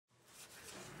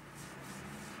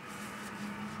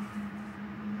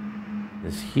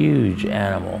This huge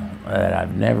animal that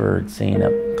I've never seen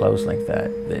up close like that,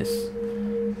 this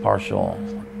partial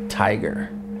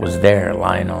tiger, was there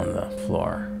lying on the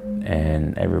floor,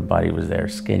 and everybody was there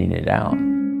skinning it out.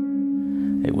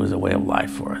 It was a way of life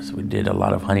for us. We did a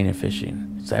lot of hunting and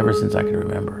fishing. It's ever since I could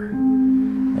remember.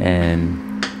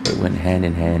 And it went hand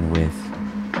in hand with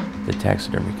the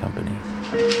taxidermy company.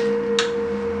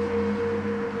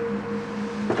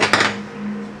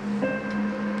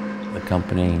 The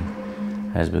company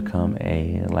has become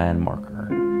a landmarker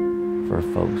for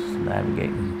folks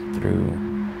navigating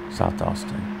through South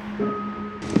Austin.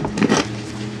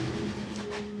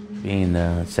 Being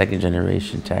the second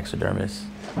generation taxidermist,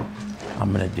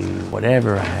 I'm gonna do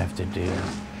whatever I have to do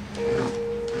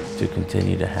to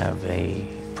continue to have a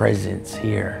presence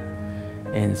here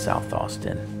in South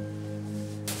Austin.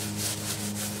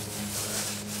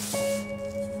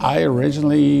 I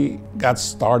originally got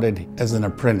started as an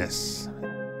apprentice.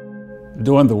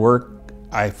 Doing the work,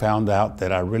 I found out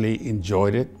that I really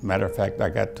enjoyed it. Matter of fact, I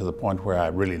got to the point where I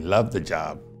really loved the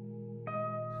job.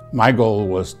 My goal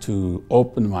was to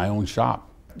open my own shop.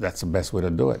 That's the best way to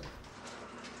do it.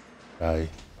 I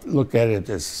look at it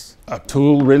as a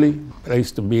tool, really, a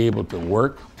place to be able to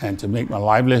work and to make my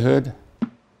livelihood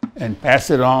and pass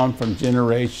it on from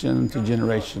generation to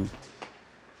generation.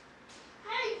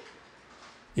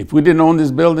 If we didn't own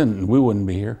this building, we wouldn't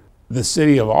be here. The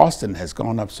city of Austin has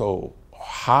gone up so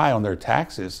high on their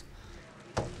taxes.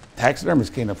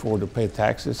 Taxidermists can't afford to pay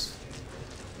taxes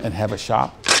and have a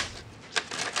shop.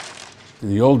 In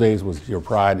the old days, was your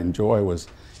pride and joy was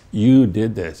you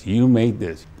did this, you made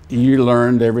this. You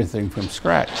learned everything from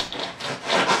scratch.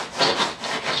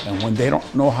 And when they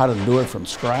don't know how to do it from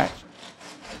scratch,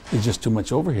 it's just too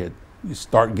much overhead. You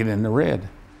start getting in the red.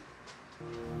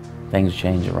 Things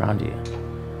change around you.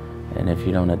 And if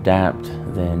you don't adapt,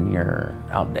 then you're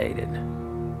outdated.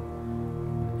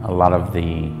 A lot of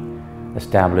the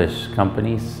established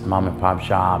companies, mom and pop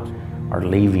shops, are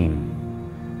leaving.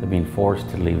 They're being forced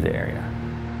to leave the area.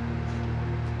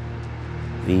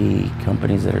 The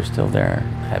companies that are still there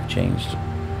have changed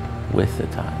with the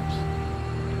times.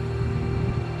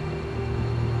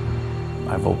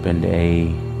 I've opened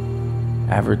a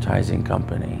advertising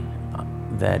company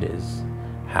that is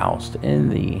housed in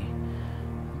the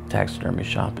taxidermy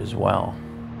shop as well.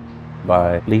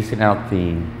 By leasing out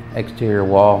the exterior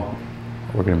wall,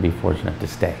 we're going to be fortunate to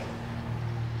stay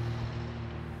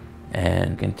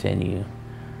and continue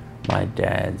my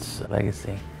dad's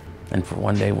legacy. And for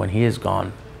one day when he is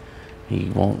gone, he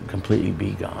won't completely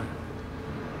be gone.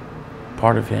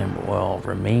 Part of him will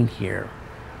remain here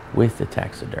with the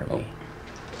taxidermy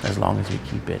as long as we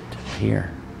keep it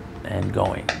here and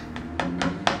going.